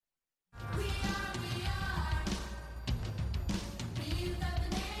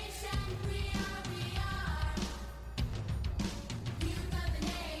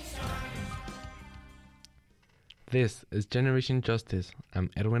This is Generation Justice. I'm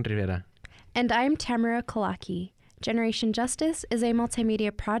Erwin Rivera. And I'm Tamara Kalaki. Generation Justice is a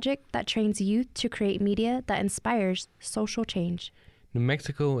multimedia project that trains youth to create media that inspires social change. New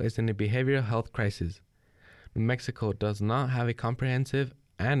Mexico is in a behavioral health crisis. New Mexico does not have a comprehensive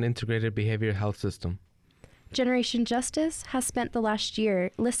and integrated behavioral health system. Generation Justice has spent the last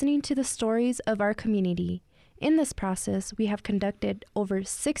year listening to the stories of our community. In this process, we have conducted over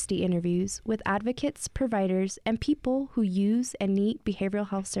 60 interviews with advocates, providers, and people who use and need behavioral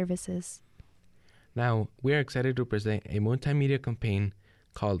health services. Now, we are excited to present a multimedia campaign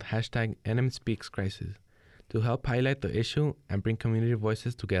called #NMSpeaksCrisis to help highlight the issue and bring community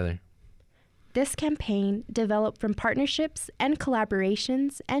voices together. This campaign, developed from partnerships and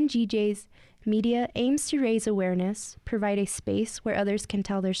collaborations and GJ's media, aims to raise awareness, provide a space where others can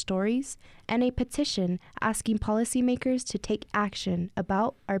tell their stories, and a petition asking policymakers to take action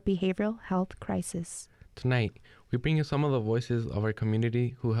about our behavioral health crisis. Tonight, we bring you some of the voices of our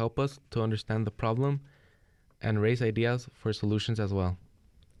community who help us to understand the problem and raise ideas for solutions as well.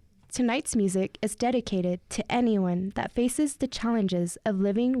 Tonight's music is dedicated to anyone that faces the challenges of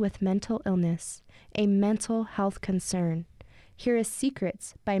living with mental illness, a mental health concern. Here is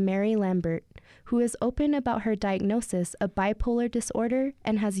Secrets by Mary Lambert, who is open about her diagnosis of bipolar disorder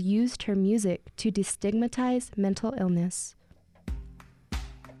and has used her music to destigmatize mental illness.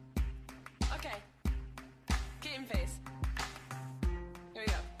 Okay, game face. Here we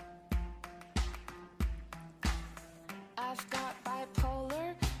go. I've got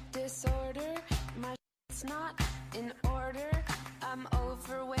bipolar disorder, my shit's not in order. I'm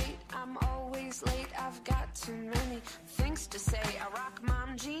overweight, I'm always late, I've got too many things to say. I rock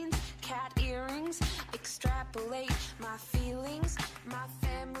mom jeans, cat earrings, extrapolate my feelings. My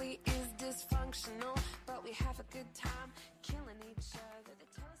family is dysfunctional, but we have a good time killing each other.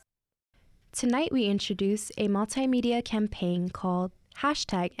 Tonight we introduce a multimedia campaign called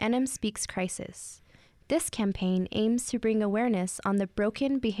 #NMSpeaksCrisis. This campaign aims to bring awareness on the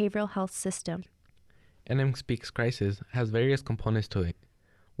broken behavioral health system. NMSpeaksCrisis has various components to it.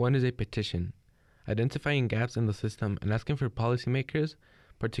 One is a petition, identifying gaps in the system and asking for policymakers,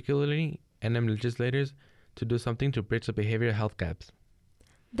 particularly NM legislators, to do something to bridge the behavioral health gaps.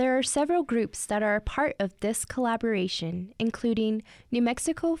 There are several groups that are a part of this collaboration, including New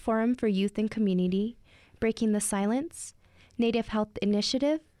Mexico Forum for Youth and Community, Breaking the Silence, Native Health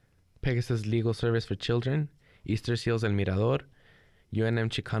Initiative, Pegasus Legal Service for Children, Easter Seals El Mirador, UNM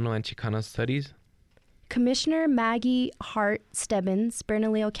Chicano and Chicana Studies, Commissioner Maggie Hart Stebbins,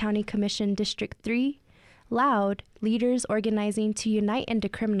 Bernalillo County Commission District 3, Loud, leaders organizing to unite and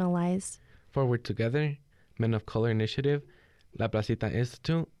decriminalize, Forward Together, Men of Color Initiative, La Placita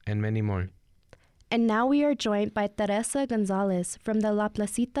Institute, and many more. And now we are joined by Teresa Gonzalez from the La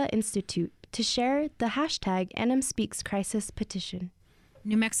Placita Institute to share the #NMSpeaksCrisis petition.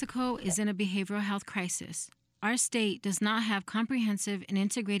 New Mexico is in a behavioral health crisis. Our state does not have comprehensive and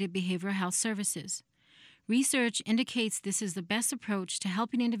integrated behavioral health services. Research indicates this is the best approach to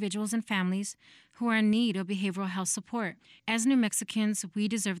helping individuals and families who are in need of behavioral health support. As New Mexicans, we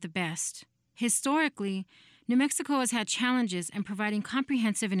deserve the best. Historically, New Mexico has had challenges in providing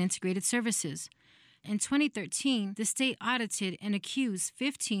comprehensive and integrated services. In 2013, the state audited and accused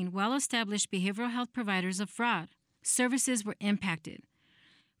 15 well-established behavioral health providers of fraud. Services were impacted.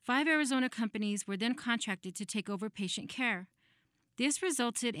 5 Arizona companies were then contracted to take over patient care. This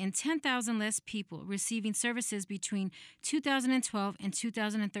resulted in 10,000 less people receiving services between 2012 and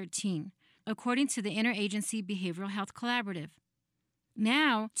 2013, according to the Interagency Behavioral Health Collaborative.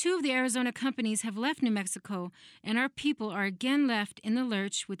 Now, 2 of the Arizona companies have left New Mexico, and our people are again left in the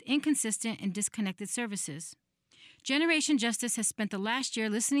lurch with inconsistent and disconnected services. Generation Justice has spent the last year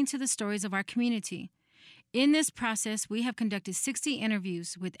listening to the stories of our community. In this process, we have conducted 60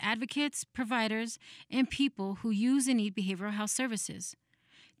 interviews with advocates, providers, and people who use and need behavioral health services.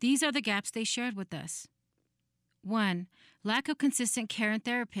 These are the gaps they shared with us. 1. Lack of consistent care and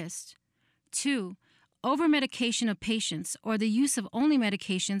therapists. 2. Over-medication of patients or the use of only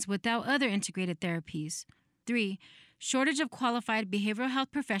medications without other integrated therapies. 3. Shortage of qualified behavioral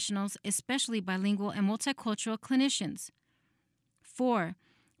health professionals, especially bilingual and multicultural clinicians. 4.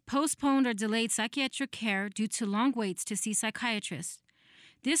 Postponed or delayed psychiatric care due to long waits to see psychiatrists.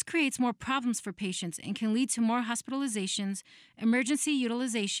 This creates more problems for patients and can lead to more hospitalizations, emergency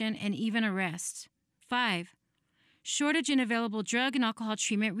utilization, and even arrests. 5. Shortage in available drug and alcohol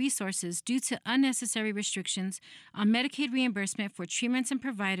treatment resources due to unnecessary restrictions on Medicaid reimbursement for treatments and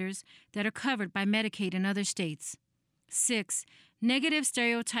providers that are covered by Medicaid in other states. 6. Negative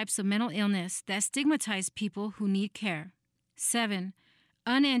stereotypes of mental illness that stigmatize people who need care. 7.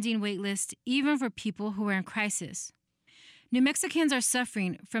 unending wait lists, even for people who are in crisis. New Mexicans are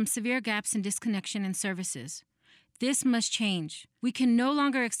suffering from severe gaps in disconnection in services. This must change. We can no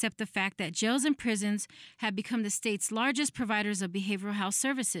longer accept the fact that jails and prisons have become the state's largest providers of behavioral health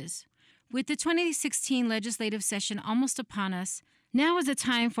services. With the 2016 legislative session almost upon us, now is the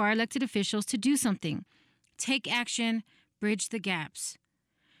time for our elected officials to do something. Take action, bridge the gaps.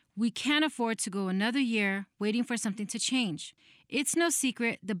 We can't afford to go another year waiting for something to change. It's no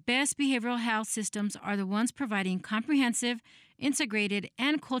secret the best behavioral health systems are the ones providing comprehensive, integrated,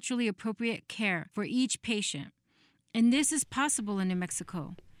 and culturally appropriate care for each patient. And this is possible in New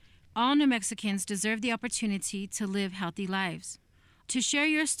Mexico. All New Mexicans deserve the opportunity to live healthy lives. To share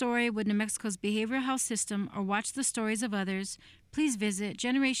your story with New Mexico's behavioral health system or watch the stories of others, please visit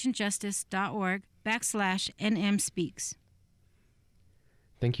generationjustice.org/NMSpeaks.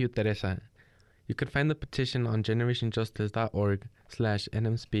 Thank you, Teresa. You can find the petition on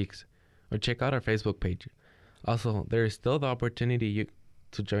generationjustice.org/NMSpeaks or check out our Facebook page. Also, there is still the opportunity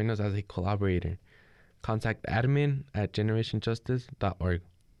to join us as a collaborator. Contact admin at generationjustice.org.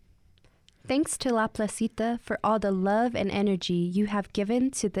 Thanks to La Placita for all the love and energy you have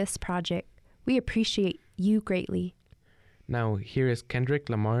given to this project. We appreciate you greatly. Now, here is Kendrick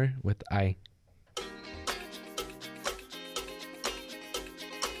Lamar with I.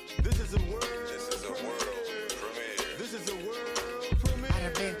 This is a world premiere. This is a world premiere. I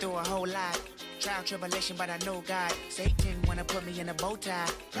done been through a whole lot. Trial, tribulation, but I know God. Satan wanna put me in a bow tie.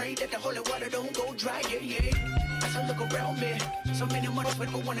 Pray that the holy water don't go dry, yeah. As I look around me, so many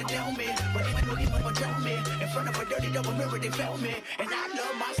motherfuckers wanna down me. But even though they wanna drown me, in front of a dirty double mirror, they found me. And I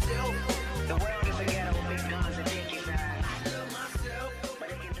love myself. The world is a ghetto with big guns and dick inside. I love myself, but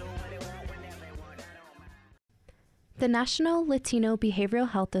they can do what they want whenever they want. I don't mind. The National Latino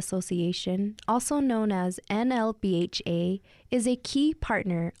Behavioral Health Association, also known as NLBHA, is a key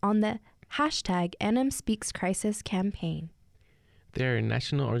partner on the #NMSpeaksCrisis campaign. They are a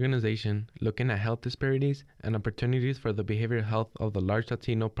national organization looking at health disparities and opportunities for the behavioral health of the large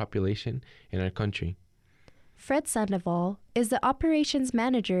Latino population in our country. Fred Sandoval is the operations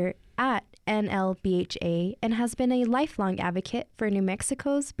manager at NLBHA and has been a lifelong advocate for New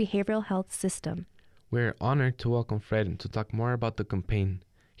Mexico's behavioral health system. We're honored to welcome Fred to talk more about the campaign.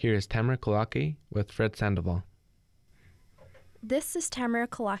 Here is Tamara Kolake with Fred Sandoval. This is Tamara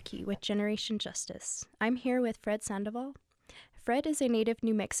Kolake with Generation Justice. I'm here with Fred Sandoval. Fred is a native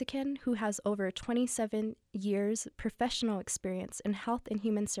New Mexican who has over 27 years professional experience in health and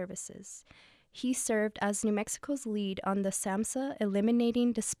human services. He served as New Mexico's lead on the SAMHSA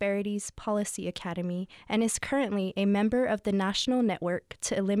Eliminating Disparities Policy Academy and is currently a member of the National Network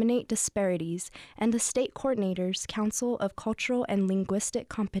to Eliminate Disparities and the State Coordinators Council of Cultural and Linguistic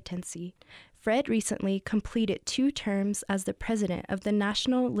Competency. Fred recently completed 2 terms as the president of the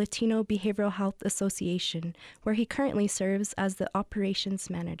National Latino Behavioral Health Association, where he currently serves as the operations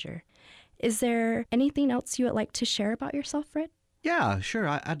manager. Is there anything else you would like to share about yourself, Fred? Yeah, sure.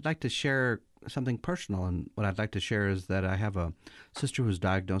 I'd like to share something personal. And what I'd like to share is that I have a sister who was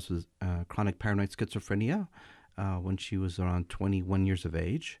diagnosed with chronic paranoid schizophrenia when she was around 21 years of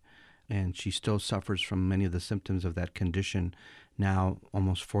age. And she still suffers from many of the symptoms of that condition now,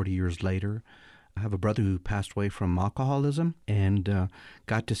 almost 40 years later. I have a brother who passed away from alcoholism and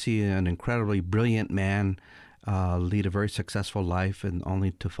got to see an incredibly brilliant man lead a very successful life and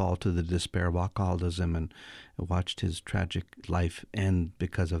only to fall to the despair of alcoholism, and watched his tragic life end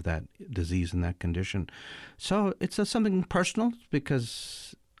because of that disease and that condition. So it's something personal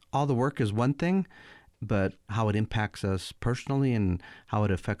because all the work is one thing, but how it impacts us personally and how it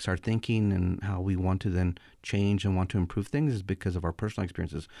affects our thinking and how we want to then change and want to improve things is because of our personal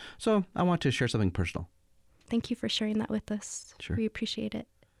experiences. So I want to share something personal. Thank you for sharing that with us. Sure. We appreciate it.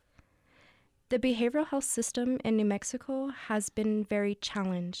 The behavioral health system in New Mexico has been very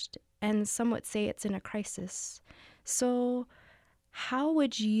challenged, and some would say it's in a crisis. So how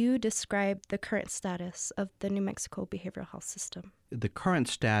would you describe the current status of the New Mexico behavioral health system? The current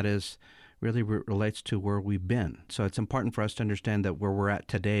status really relates to where we've been. So it's important for us to understand that where we're at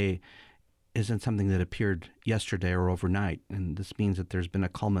today isn't something that appeared yesterday or overnight. And this means that there's been a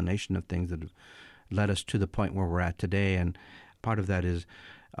culmination of things that have led us to the point where we're at today. And part of that is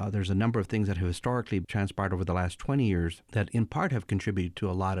there's a number of things that have historically transpired over the last 20 years that in part have contributed to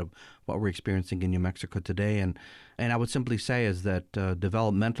a lot of what we're experiencing in New Mexico today. And I would simply say is that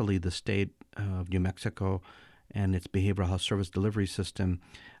developmentally, the state of New Mexico and its behavioral health service delivery system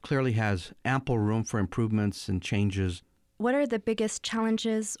clearly has ample room for improvements and changes. What are the biggest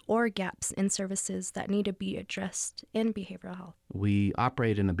challenges or gaps in services that need to be addressed in behavioral health? We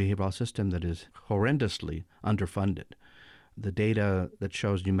operate in a behavioral health system that is horrendously underfunded. The data that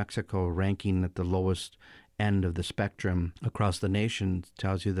shows New Mexico ranking at the lowest end of the spectrum across the nation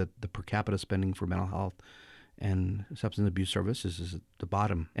tells you that the per capita spending for mental health and substance abuse services is at the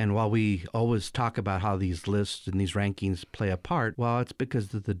bottom. And while we always talk about how these lists and these rankings play a part, well, it's because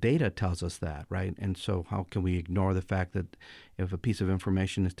the data tells us that, right? And so how can we ignore the fact that if a piece of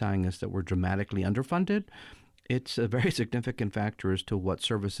information is telling us that we're dramatically underfunded, it's a very significant factor as to what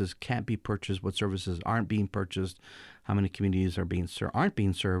services can't be purchased, what services aren't being purchased, how many communities aren't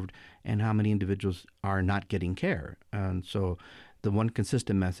being served, and how many individuals are not getting care. And so the one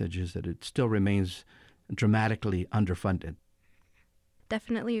consistent message is that it still remains dramatically underfunded.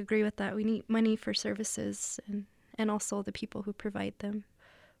 Definitely agree with that. We need money for services and also the people who provide them.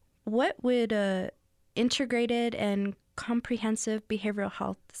 What would a integrated and comprehensive behavioral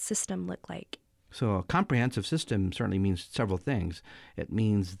health system look like? So a comprehensive system certainly means several things. It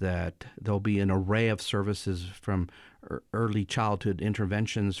means that there'll be an array of services from early childhood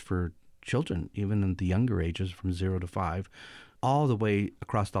interventions for children, even in the younger ages from 0 to 5, all the way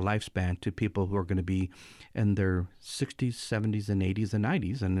across the lifespan to people who are going to be in their 60s, 70s, and 80s and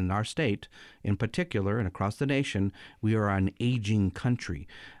 90s. And in our state in particular, and across the nation, we are an aging country.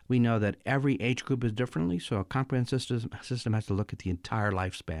 We know that every age group is differently, so a comprehensive system has to look at the entire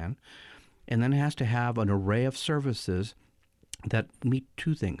lifespan. And then it has to have an array of services that meet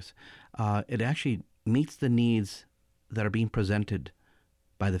two things. It actually meets the needs that are being presented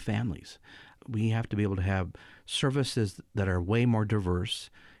by the families. We have to be able to have services that are way more diverse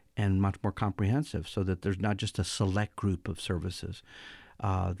and much more comprehensive so that there's not just a select group of services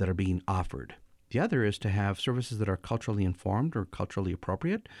that are being offered. The other is to have services that are culturally informed or culturally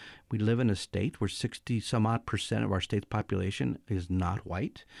appropriate. We live in a state where 60-some-odd% of our state's population is not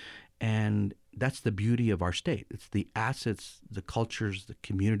white. And that's the beauty of our state. It's the assets, the cultures, the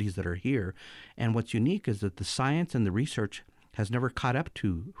communities that are here. And what's unique is that the science and the research has never caught up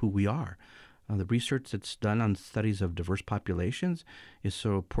to who we are. The research that's done on studies of diverse populations is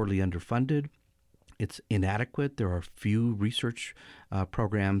so poorly underfunded. It's inadequate. There are few research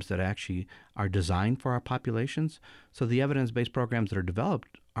programs that actually are designed for our populations. So the evidence-based programs that are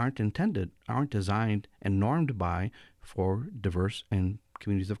developed aren't designed and normed for diverse and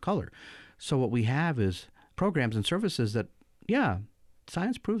communities of color. So what we have is programs and services that, yeah,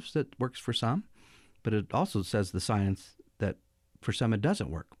 science proves that works for some, but it also says the science that for some it doesn't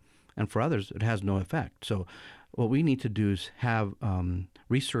work, and for others it has no effect. So what we need to do is have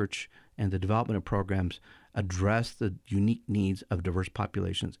research and the development of programs address the unique needs of diverse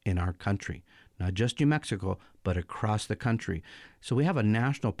populations in our country, not just New Mexico, but across the country. So we have a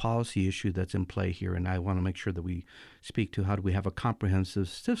national policy issue that's in play here, and I want to make sure that we speak to how do we have a comprehensive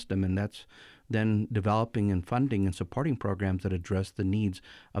system, and that's then developing and funding and supporting programs that address the needs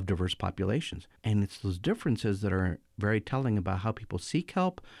of diverse populations. And it's those differences that are very telling about how people seek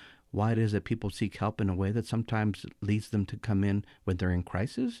help, why it is that people seek help in a way that sometimes leads them to come in when they're in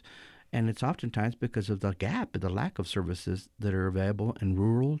crisis. And it's oftentimes because of the gap, the lack of services that are available in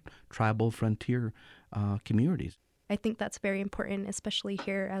rural, tribal, frontier communities. I think that's very important, especially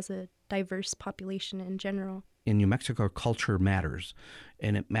here as a diverse population in general. In New Mexico, culture matters,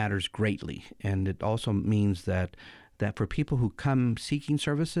 and it matters greatly. And it also means that for people who come seeking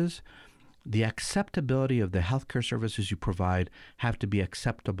services, the acceptability of the healthcare services you provide have to be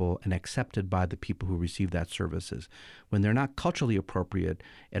acceptable and accepted by the people who receive that services. When they're not culturally appropriate,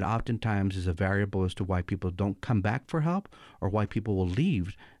 it oftentimes is a variable as to why people don't come back for help or why people will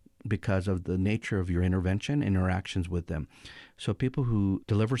leave because of the nature of your interactions with them. So people who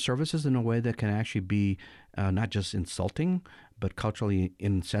deliver services in a way that can actually be not just insulting, but culturally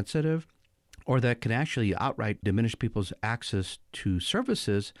insensitive, or that can actually outright diminish people's access to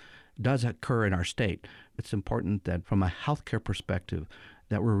services does occur in our state. It's important that from a healthcare perspective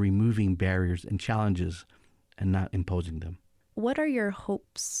that we're removing barriers and challenges and not imposing them. What are your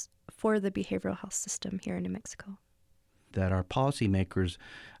hopes for the behavioral health system here in New Mexico? That our policymakers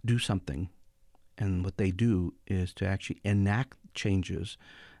do something, and what they do is to actually enact changes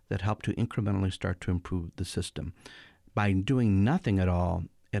that help to incrementally start to improve the system. By doing nothing at all,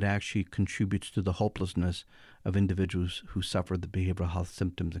 it actually contributes to the hopelessness of individuals who suffer the behavioral health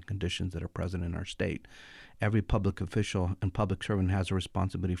symptoms and conditions that are present in our state. Every public official and public servant has a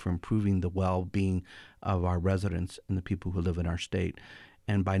responsibility for improving the well-being of our residents and the people who live in our state.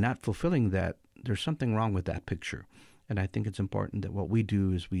 And by not fulfilling that, there's something wrong with that picture. And I think it's important that what we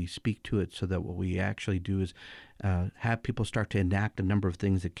do is we speak to it so that what we actually do is have people start to enact a number of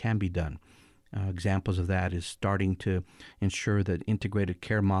things that can be done. Examples of that is starting to ensure that integrated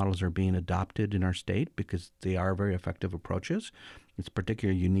care models are being adopted in our state because they are very effective approaches. It's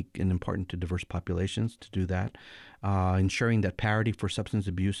particularly unique and important to diverse populations to do that. Ensuring that parity for substance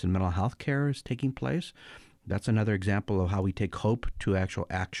abuse and mental health care is taking place. That's another example of how we take hope to actual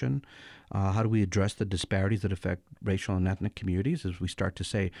action. How do we address the disparities that affect racial and ethnic communities as we start to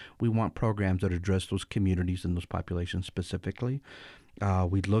say we want programs that address those communities and those populations specifically.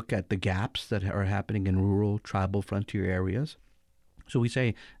 We look at the gaps that are happening in rural, tribal, frontier areas. So we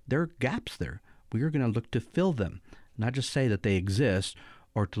say there are gaps there. We are going to look to fill them, not just say that they exist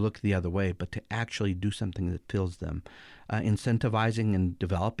or to look the other way, but to actually do something that fills them. Incentivizing and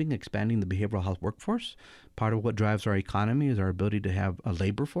developing, expanding the behavioral health workforce. Part of what drives our economy is our ability to have a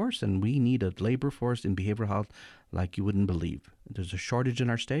labor force, and we need a labor force in behavioral health like you wouldn't believe. There's a shortage in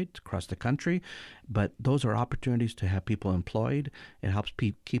our state, across the country, but those are opportunities to have people employed. It helps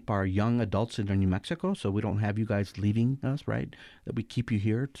keep our young adults in New Mexico so we don't have you guys leaving us, right? That we keep you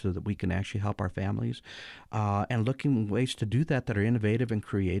here so that we can actually help our families. And looking ways to do that are innovative and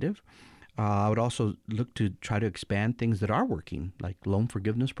creative. I would also look to try to expand things that are working, like loan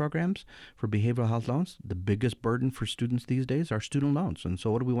forgiveness programs for behavioral health loans. The biggest burden for students these days are student loans. And so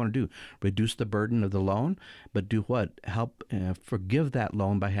what do we want to do? Reduce the burden of the loan, but do what? Help forgive that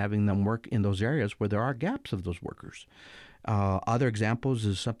loan by having them work in those areas where there are gaps of those workers. Other examples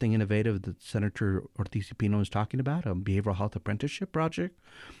is something innovative that Senator Ortiz-Pino is talking about, a behavioral health apprenticeship project.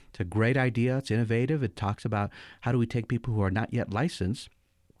 It's a great idea. It's innovative. It talks about how do we take people who are not yet licensed,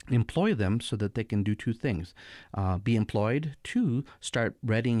 employ them so that they can do two things. Be employed, two, start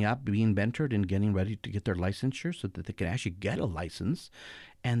readying up, being mentored and getting ready to get their licensure so that they can actually get a license,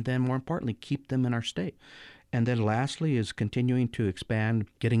 and then more importantly, keep them in our state. And then lastly is continuing to expand,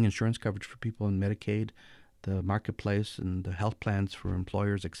 getting insurance coverage for people in Medicaid, the marketplace and the health plans for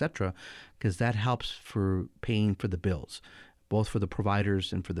employers, etc., because that helps for paying for the bills, both for the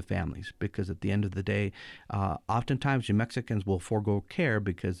providers and for the families. Because at the end of the day, oftentimes New Mexicans will forego care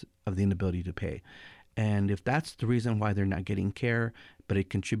because of the inability to pay. And if that's the reason why they're not getting care, but it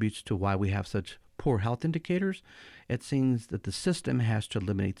contributes to why we have such poor health indicators, it seems that the system has to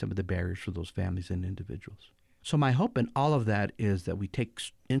eliminate some of the barriers for those families and individuals. So my hope in all of that is that we take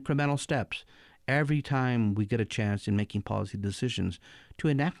incremental steps every time we get a chance in making policy decisions to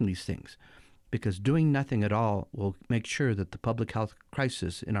enact these things. Because doing nothing at all will make sure that the public health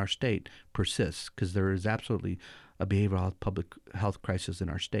crisis in our state persists, because there is absolutely a behavioral health public health crisis in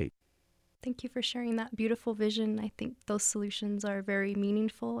our state. Thank you for sharing that beautiful vision. I think those solutions are very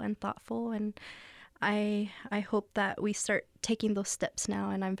meaningful and thoughtful, and I hope that we start taking those steps now,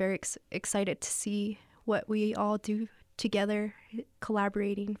 and I'm very excited to see what we all do together,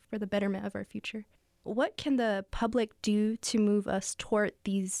 collaborating for the betterment of our future. What can the public do to move us toward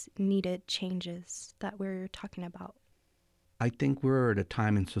these needed changes that we're talking about? I think we're at a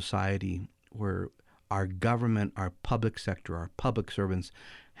time in society where our government, our public sector, our public servants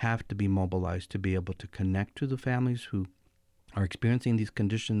have to be mobilized to be able to connect to the families who are experiencing these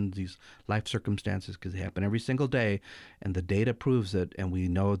conditions, these life circumstances, because they happen every single day, and the data proves it, and we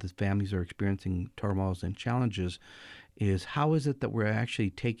know that families are experiencing turmoils and challenges, is how is it that we're actually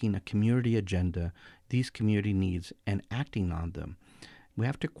taking a community agenda, these community needs, and acting on them? We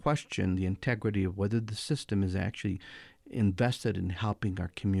have to question the integrity of whether the system is actually invested in helping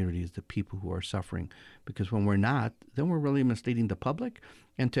our communities, the people who are suffering. Because when we're not, then we're really misleading the public.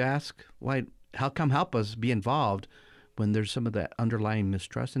 And to ask, why, how come help us be involved when there's some of that underlying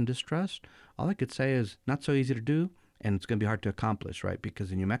mistrust and distrust? All I could say is not so easy to do, and it's going to be hard to accomplish, right?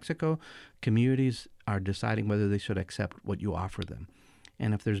 Because in New Mexico, communities are deciding whether they should accept what you offer them.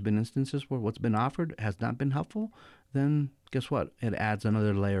 And if there's been instances where what's been offered has not been helpful, then guess what? It adds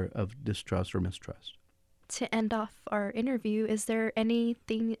another layer of distrust or mistrust. To end off our interview, is there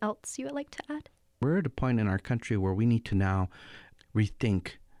anything else you would like to add? We're at a point in our country where we need to now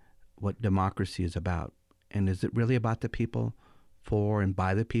rethink what democracy is about. And is it really about the people, for and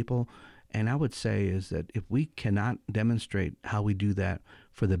by the people? And I would say is that if we cannot demonstrate how we do that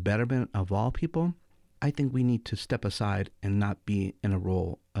for the betterment of all people, I think we need to step aside and not be in a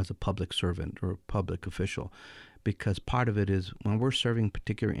role as a public servant or a public official. Because part of it is when we're serving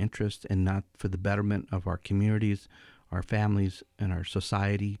particular interests and not for the betterment of our communities, our families, and our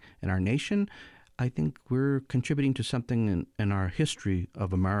society and our nation, I think we're contributing to something in our history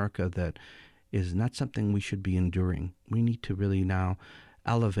of America that is not something we should be enduring. We need to really now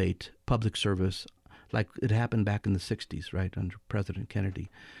elevate public service like it happened back in the 60s, right, under President Kennedy.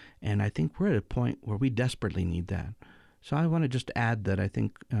 And I think we're at a point where we desperately need that. So I want to just add that I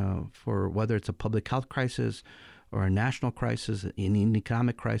think for whether it's a public health crisis or a national crisis, an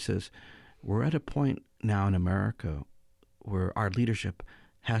economic crisis, we're at a point now in America where our leadership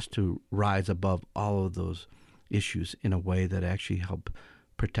has to rise above all of those issues in a way that actually help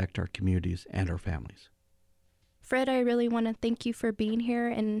protect our communities and our families. Fred, I really want to thank you for being here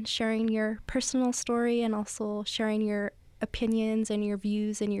and sharing your personal story and also sharing your opinions and your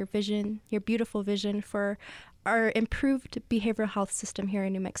views and your vision, your beautiful vision for our improved behavioral health system here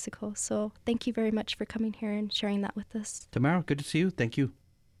in New Mexico. So thank you very much for coming here and sharing that with us. Tamara, good to see you. Thank you.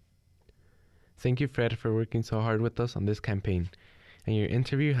 Thank you, Fred, for working so hard with us on this campaign. And your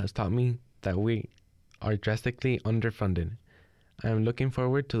interview has taught me that we are drastically underfunded. I am looking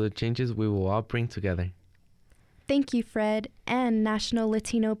forward to the changes we will all bring together. Thank you, Fred, and National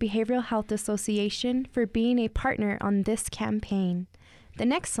Latino Behavioral Health Association for being a partner on this campaign. The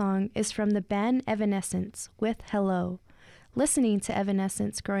next song is from the band Evanescence with Hello. Listening to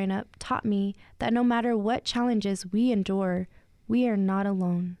Evanescence growing up taught me that no matter what challenges we endure, we are not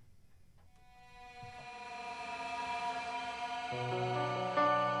alone.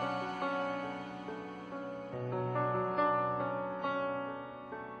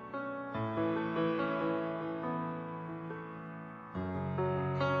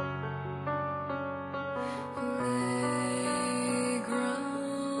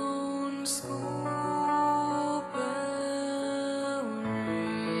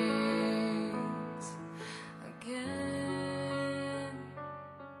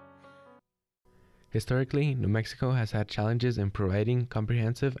 Historically, New Mexico has had challenges in providing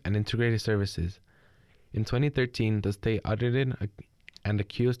comprehensive and integrated services. In 2013, the state audited and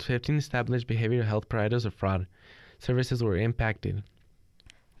accused 15 established behavioral health providers of fraud. Services were impacted.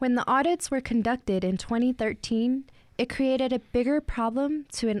 When the audits were conducted in 2013, it created a bigger problem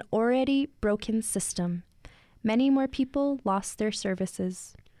to an already broken system. Many more people lost their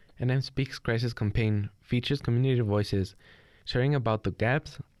services. NM Speaks Crisis campaign features community voices, sharing about the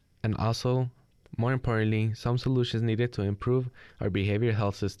gaps and also, more importantly, some solutions needed to improve our behavioral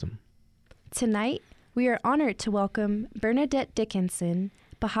health system. Tonight, we are honored to welcome Bernadette Dickinson,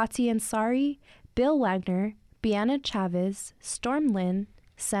 Bahati Ansari, Bill Wagner, Bianna Chavez, Storm Lynn,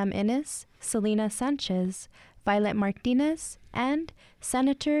 Sam Innes, Selena Sanchez, Violet Martinez, and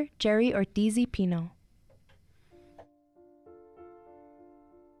Senator Jerry Ortiz-Pino.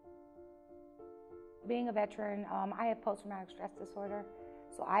 Being a veteran, I have post-traumatic stress disorder.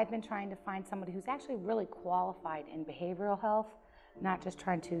 So I've been trying to find somebody who's actually really qualified in behavioral health, not just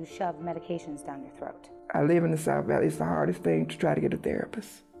trying to shove medications down your throat. I live in the South Valley. It's the hardest thing to try to get a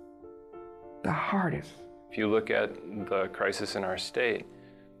therapist. The hardest. If you look at the crisis in our state,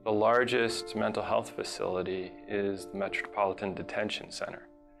 the largest mental health facility is the Metropolitan Detention Center.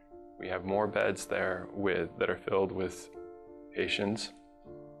 We have more beds there that are filled with patients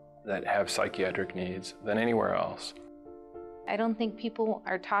that have psychiatric needs than anywhere else. I don't think people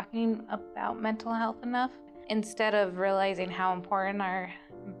are talking about mental health enough. Instead of realizing how important our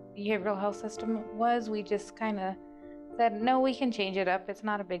behavioral health system was, we just kind of said, no, we can change it up. It's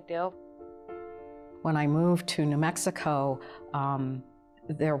not a big deal. When I moved to New Mexico,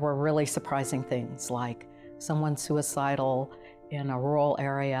 there were really surprising things, like someone suicidal in a rural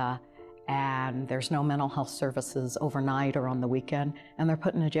area and there's no mental health services overnight or on the weekend, and they're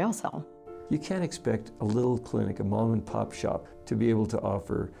put in a jail cell. You can't expect a little clinic, a mom and pop shop, to be able to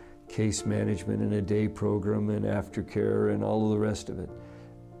offer case management and a day program and aftercare and all of the rest of it.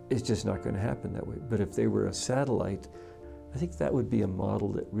 It's just not going to happen that way. But if they were a satellite, I think that would be a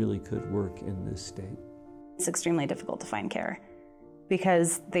model that really could work in this state. It's extremely difficult to find care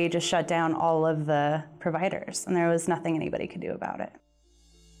because they just shut down all of the providers and there was nothing anybody could do about it.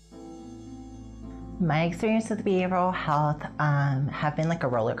 My experience with behavioral health have been like a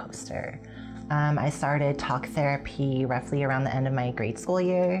roller coaster. I started talk therapy roughly around the end of my grade school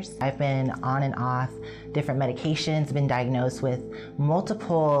years. I've been on and off different medications, been diagnosed with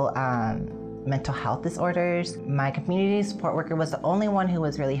multiple mental health disorders. My community support worker was the only one who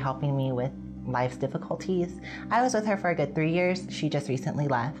was really helping me with life's difficulties. I was with her for a good 3 years. She just recently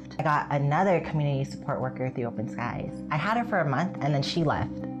left. I got another community support worker through Open Skies. I had her for a month and then she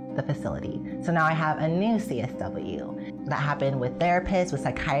left the facility. So now I have a new CSW. That happened with therapists, with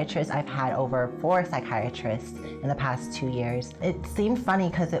psychiatrists. I've had over 4 psychiatrists in the past 2 years. It seemed funny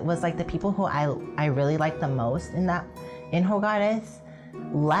because it was like the people who I really liked the most in Juarez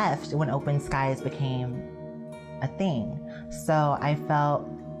left when Open Skies became a thing. So I felt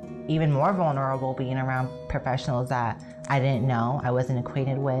even more vulnerable being around professionals that I didn't know, I wasn't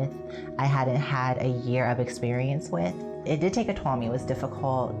acquainted with, I hadn't had a year of experience with. It did take a toll on me. It was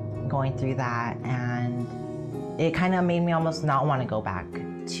difficult going through that, and it kind of made me almost not want to go back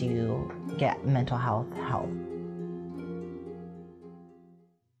to get mental health help.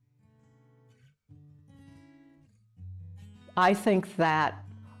 I think that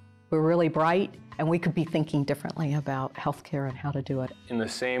we're really bright and we could be thinking differently about healthcare and how to do it. In the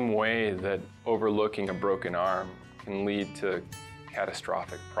same way that overlooking a broken arm can lead to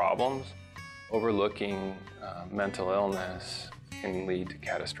catastrophic problems, overlooking mental illness can lead to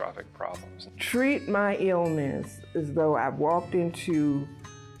catastrophic problems. Treat my illness as though I walked into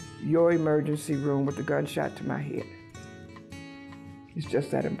your emergency room with a gunshot to my head. It's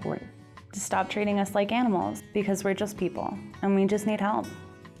just that important. To stop treating us like animals, because we're just people and we just need help.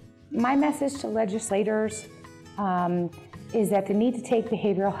 My message to legislators is that they need to take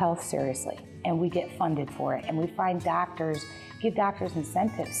behavioral health seriously, and we get funded for it, and we find doctors, give doctors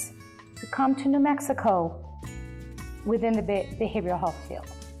incentives to come to New Mexico within the behavioral health field.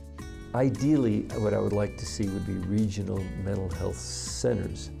 Ideally, what I would like to see would be regional mental health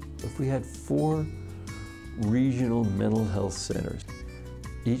centers. If we had 4 regional mental health centers,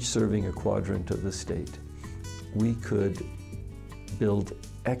 each serving a quadrant of the state, we could build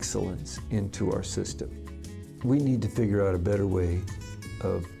excellence into our system. We need to figure out a better way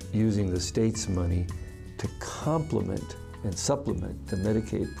of using the state's money to complement and supplement the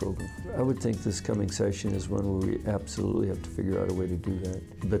Medicaid program. I would think this coming session is one where we absolutely have to figure out a way to do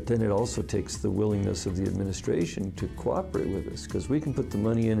that. But then it also takes the willingness of the administration to cooperate with us, because we can put the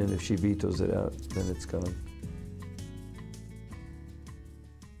money in, and if she vetoes it out, then it's gone.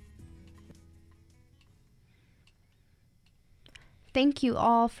 Thank you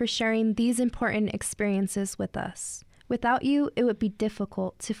all for sharing these important experiences with us. Without you, it would be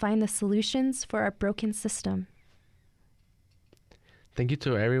difficult to find the solutions for our broken system. Thank you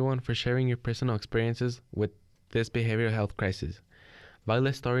to everyone for sharing your personal experiences with this behavioral health crisis.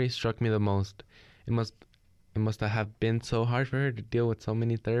 Violet's story struck me the most. It must have been so hard for her to deal with so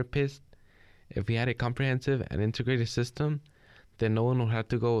many therapists. If we had a comprehensive and integrated system, then no one would have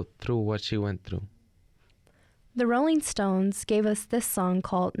to go through what she went through. The Rolling Stones gave us this song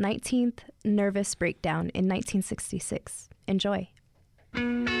called 19th Nervous Breakdown in 1966. Enjoy.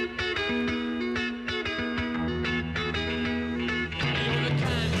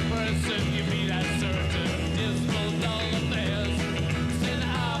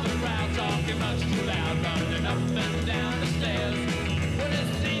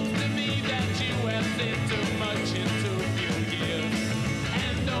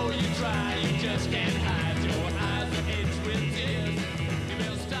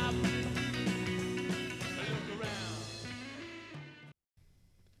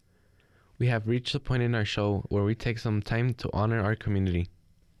 We have reached the point in our show where we take some time to honor our community.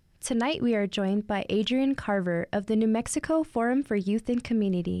 Tonight we are joined by Adrian Carver of the New Mexico Forum for Youth and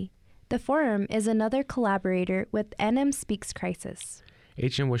Community. The Forum is another collaborator with NM Speaks Crisis.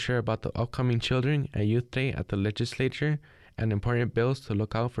 Adrian will share about the upcoming Children and Youth Day at the legislature and important bills to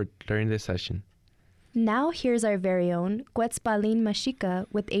look out for during this session. Now here's our very own Quetzalbalín Mexica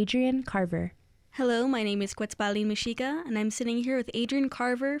with Adrian Carver. Hello, my name is Quetzalbalín Mexica, and I'm sitting here with Adrian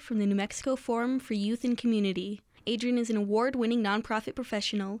Carver from the New Mexico Forum for Youth and Community. Adrian is an award-winning nonprofit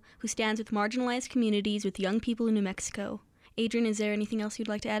professional who stands with marginalized communities with young people in New Mexico. Adrian, is there anything else you'd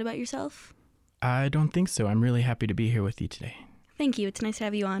like to add about yourself? I don't think so. I'm really happy to be here with you today. Thank you. It's nice to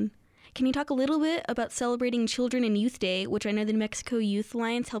have you on. Can you talk a little bit about celebrating Children and Youth Day, which I know the New Mexico Youth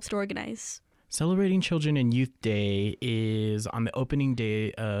Alliance helps to organize? Celebrating Children and Youth Day is on the opening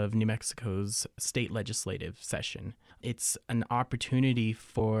day of New Mexico's state legislative session. It's an opportunity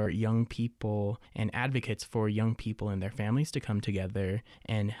for young people and advocates for young people and their families to come together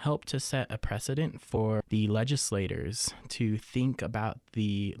and help to set a precedent for the legislators to think about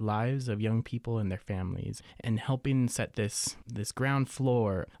the lives of young people and their families, and helping set this ground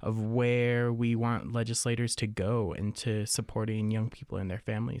floor of where we want legislators to go into supporting young people and their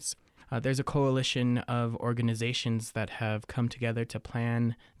families. There's a coalition of organizations that have come together to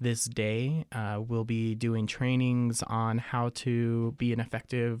plan this day. We'll be doing trainings on how to be an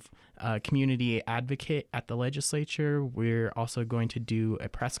effective community advocate at the legislature. We're also going to do a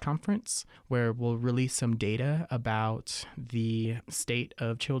press conference where we'll release some data about the state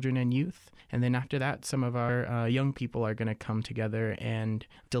of children and youth. And then after that, some of our young people are going to come together and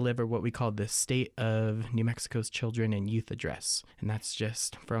deliver what we call the State of New Mexico's Children and Youth Address. And that's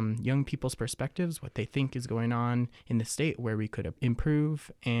just from young people's perspectives, what they think is going on in the state, where we could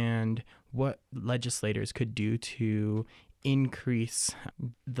improve, and what legislators could do to increase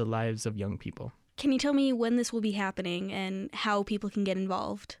the lives of young people. Can you tell me when this will be happening and how people can get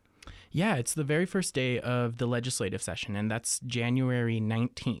involved? Yeah, it's the very first day of the legislative session, and that's January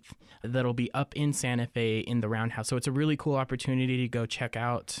 19th. That'll be up in Santa Fe in the Roundhouse. So it's a really cool opportunity to go check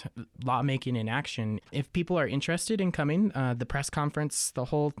out lawmaking in action. If people are interested in coming, the press conference, the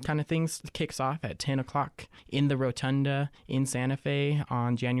whole kind of thing kicks off at 10 o'clock in the Rotunda in Santa Fe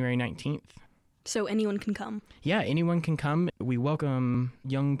on January 19th. So anyone can come? Yeah, anyone can come. We welcome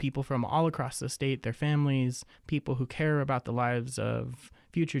young people from all across the state, their families, people who care about the lives of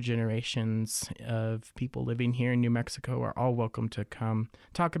future generations of people living here in New Mexico are all welcome to come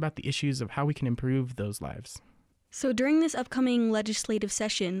talk about the issues of how we can improve those lives. So during this upcoming legislative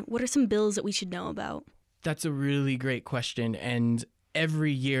session, what are some bills that we should know about? That's a really great question, and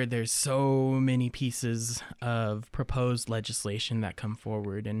every year there's so many pieces of proposed legislation that come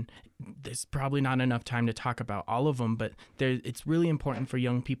forward, and there's probably not enough time to talk about all of them, but it's really important for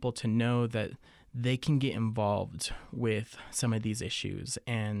young people to know that they can get involved with some of these issues,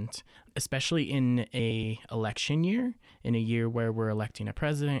 and especially in a election year, in a year where we're electing a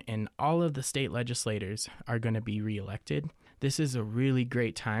president and all of the state legislators are going to be reelected. This is a really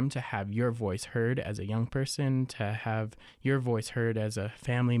great time to have your voice heard as a young person, to have your voice heard as a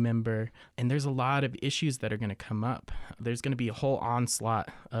family member. And there's a lot of issues that are going to come up. There's going to be a whole onslaught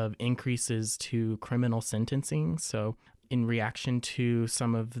of increases to criminal sentencing. So in reaction to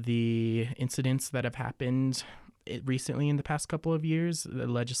some of the incidents that have happened recently in the past couple of years, the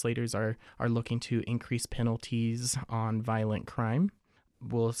legislators are looking to increase penalties on violent crime.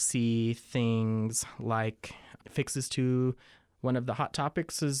 We'll see things like fixes to one of the hot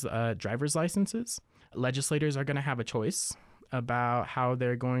topics is driver's licenses. Legislators are going to have a choice about how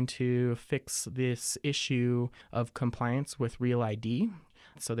they're going to fix this issue of compliance with Real ID.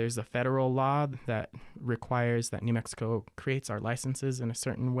 So there's a federal law that requires that New Mexico creates our licenses in a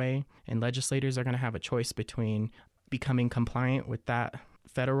certain way, and legislators are going to have a choice between becoming compliant with that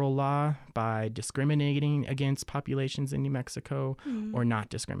federal law by discriminating against populations in New Mexico or not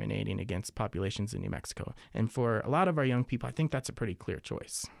discriminating against populations in New Mexico. And for a lot of our young people, I think that's a pretty clear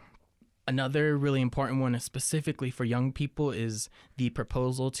choice. Another really important one, specifically for young people, is the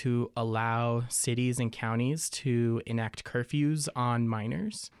proposal to allow cities and counties to enact curfews on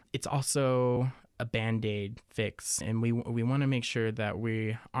minors. It's also a Band-Aid fix, and we want to make sure that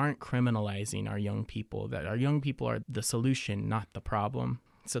we aren't criminalizing our young people, that our young people are the solution, not the problem.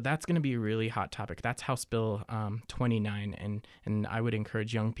 So that's going to be a really hot topic. That's House Bill 29, and I would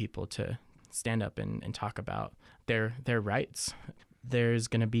encourage young people to stand up and talk about their rights. There's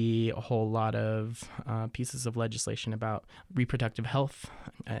going to be a whole lot of pieces of legislation about reproductive health.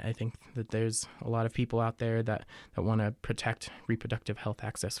 I think that there's a lot of people out there that want to protect reproductive health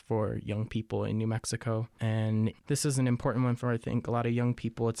access for young people in New Mexico. And this is an important one for, I think, a lot of young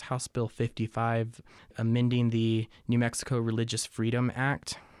people. It's House Bill 55, amending the New Mexico Religious Freedom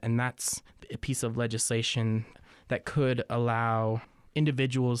Act. And that's a piece of legislation that could allow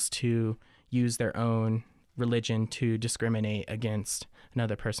individuals to use their own religion to discriminate against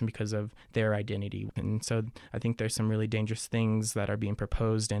another person because of their identity. And so I think there's some really dangerous things that are being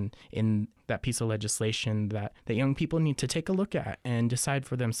proposed in that piece of legislation that young people need to take a look at and decide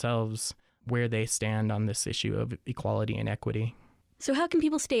for themselves where they stand on this issue of equality and equity. So how can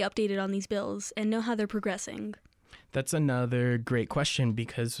people stay updated on these bills and know how they're progressing? That's another great question,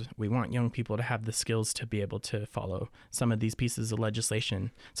 because we want young people to have the skills to be able to follow some of these pieces of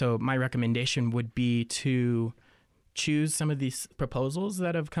legislation. So my recommendation would be to choose some of these proposals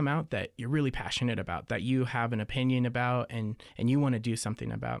that have come out that you're really passionate about, that you have an opinion about and you want to do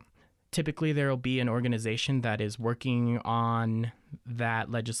something about. Typically, there will be an organization that is working on that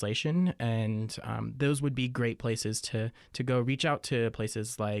legislation, and those would be great places to go. Reach out to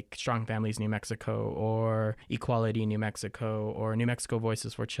places like Strong Families New Mexico or Equality New Mexico or New Mexico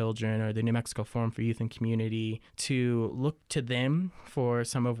Voices for Children or the New Mexico Forum for Youth and Community, to look to them for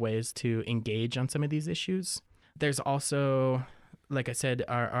some of ways to engage on some of these issues. There's also, like I said,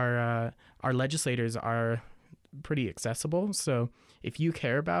 our legislators are pretty accessible. So if you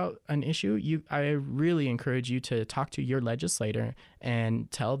care about an issue, I really encourage you to talk to your legislator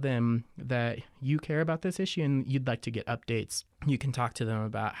and tell them that you care about this issue and you'd like to get updates. You can talk to them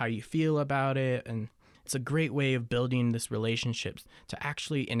about how you feel about it, and it's a great way of building this relationship to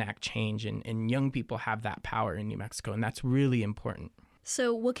actually enact change, and young people have that power in New Mexico, and that's really important.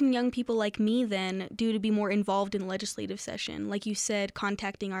 So what can young people like me then do to be more involved in the legislative session? Like you said,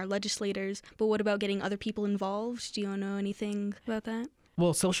 contacting our legislators, but what about getting other people involved? Do you know anything about that?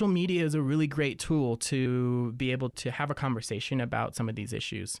 Well, social media is a really great tool to be able to have a conversation about some of these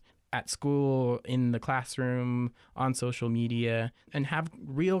issues at school, in the classroom, on social media, and have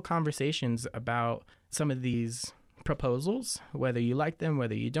real conversations about some of these proposals, whether you like them,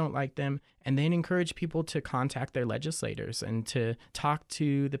 whether you don't like them, and then encourage people to contact their legislators and to talk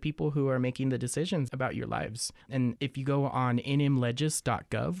to the people who are making the decisions about your lives. And if you go on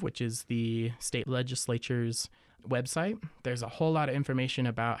nmlegis.gov, which is the state legislature's website, there's a whole lot of information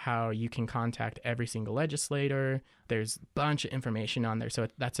about how you can contact every single legislator. There's a bunch of information on there, so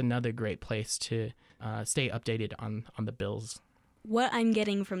that's another great place to stay updated on the bills. What I'm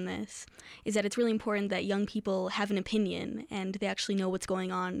getting from this is that it's really important that young people have an opinion and they actually know what's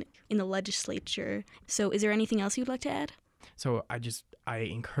going on in the legislature. So is there anything else you'd like to add? So I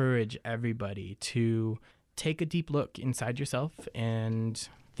encourage everybody to take a deep look inside yourself and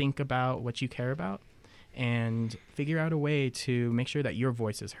think about what you care about and figure out a way to make sure that your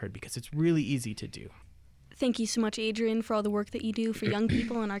voice is heard, because it's really easy to do. Thank you so much, Adrian, for all the work that you do for young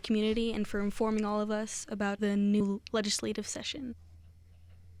people in our community and for informing all of us about the new legislative session.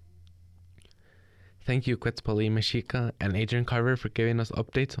 Thank you, Quetzalcoatl Mexica and Adrian Carver, for giving us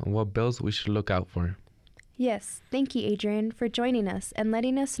updates on what bills we should look out for. Yes, thank you, Adrian, for joining us and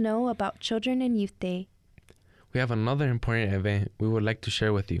letting us know about Children and Youth Day. We have another important event we would like to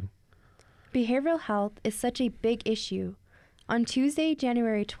share with you. Behavioral health is such a big issue. On Tuesday,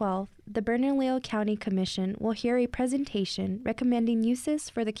 January 12th, the Bernalillo County Commission will hear a presentation recommending uses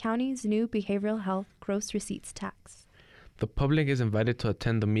for the county's new behavioral health gross receipts tax. The public is invited to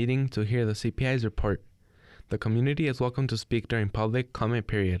attend the meeting to hear the CPI's report. The community is welcome to speak during public comment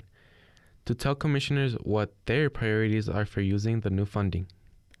period to tell commissioners what their priorities are for using the new funding.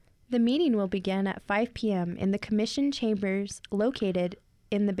 The meeting will begin at 5 p.m. in the Commission chambers located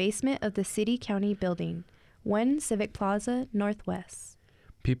in the basement of the City-County building, 1 Civic Plaza Northwest.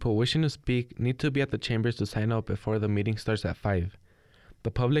 People wishing to speak need to be at the chambers to sign up before the meeting starts at 5.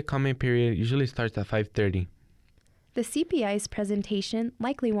 The public comment period usually starts at 5:30. The CPI's presentation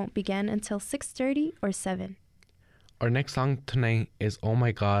likely won't begin until 6:30 or 7. Our next song tonight is Oh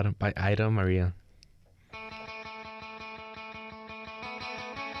My God by Ida Maria.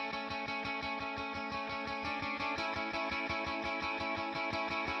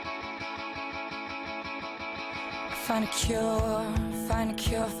 Find a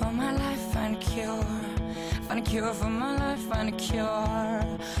cure for my life, find a cure for my life, find a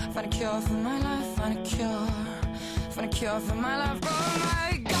cure for my life, find a cure for my life. Oh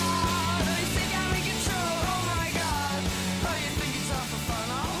my God, oh you think I'm in control? Oh my God, oh you think it's all for fun?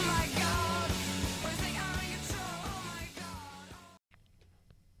 Oh my God, oh you think I'm in control? Oh my God.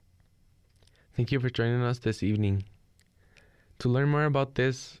 Thank you for joining us this evening. To learn more about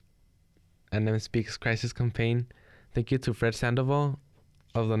this NM Speaks Crisis campaign, thank you to Fred Sandoval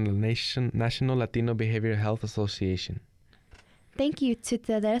of the National Latino Behavioral Health Association. Thank you to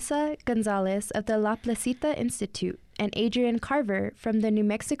Teresa Gonzalez of the La Placita Institute and Adrian Carver from the New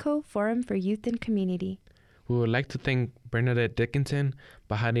Mexico Forum for Youth and Community. We would like to thank Bernadette Dickinson,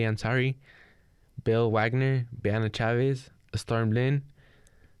 Bahari Ansari, Bill Wagner, Biana Chavez, Storm Lynn,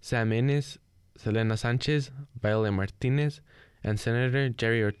 Sam Innes, Selena Sanchez, Violet Martinez, and Senator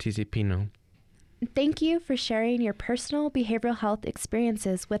Jerry Ortiz Pino. Thank you for sharing your personal behavioral health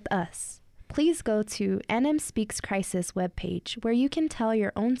experiences with us. Please go to NM Speaks Crisis webpage where you can tell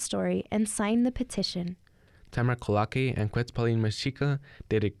your own story and sign the petition. Tamara Kolake and Quetzalcoatl Mexica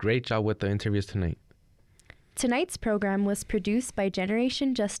did a great job with the interviews tonight. Tonight's program was produced by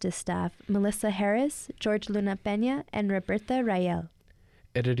Generation Justice staff Melissa Harris, George Luna Peña, and Roberta Rayel.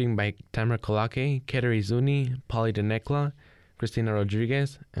 Editing by Tamara Kolake, Keteri Zuni, Polly DeNecla, Christina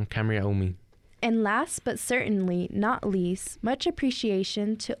Rodriguez, and Camria Umi. And last but certainly not least, much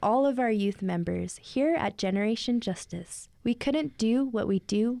appreciation to all of our youth members here at Generation Justice. We couldn't do what we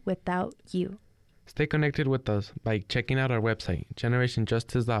do without you. Stay connected with us by checking out our website,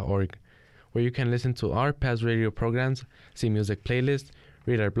 generationjustice.org, where you can listen to our past radio programs, see music playlists,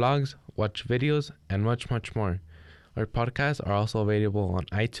 read our blogs, watch videos, and much, much more. Our podcasts are also available on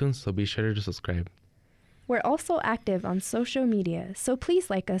iTunes, so be sure to subscribe. We're also active on social media, so please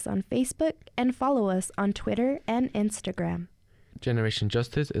like us on Facebook and follow us on Twitter and Instagram. Generation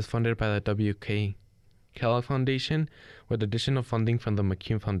Justice is funded by the W.K. Kellogg Foundation with additional funding from the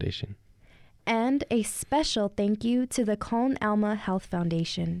McCune Foundation. And a special thank you to the Con Alma Health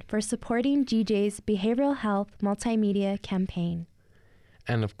Foundation for supporting GJ's Behavioral Health Multimedia campaign.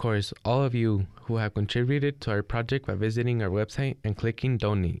 And of course, all of you who have contributed to our project by visiting our website and clicking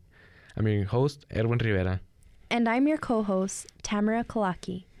Donate. I'm your host, Edwin Rivera. And I'm your co-host, Tamara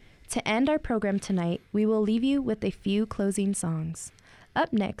Kalaki. To end our program tonight, we will leave you with a few closing songs.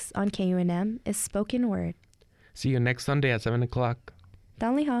 Up next on KUNM is Spoken Word. See you next Sunday at 7 o'clock.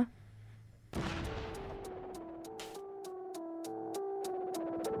 Danliha.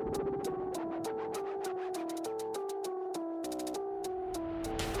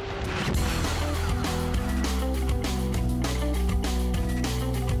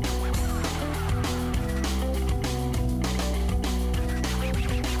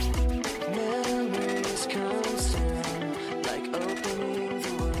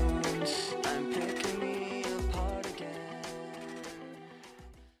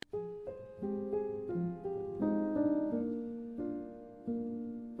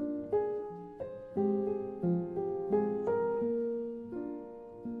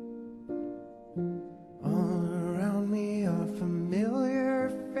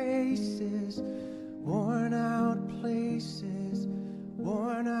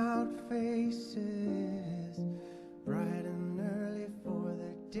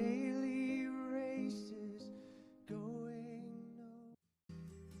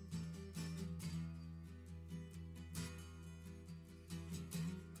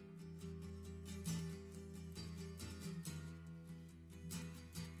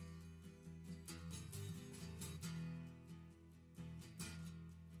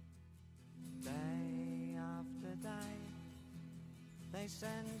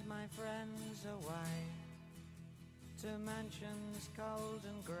 send my friends away to mansions cold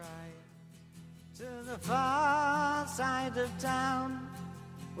and grey, to the far side of town,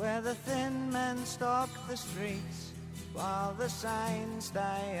 where the thin men stalk the streets while the sane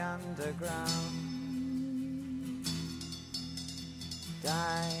stay underground.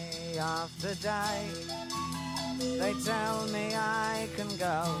 Day after day, they tell me I can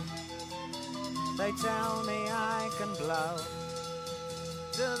go, they tell me I can blow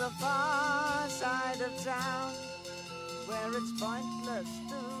to the far side of town, where it's pointless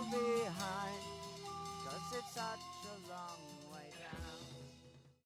to be high, 'cause it's such a long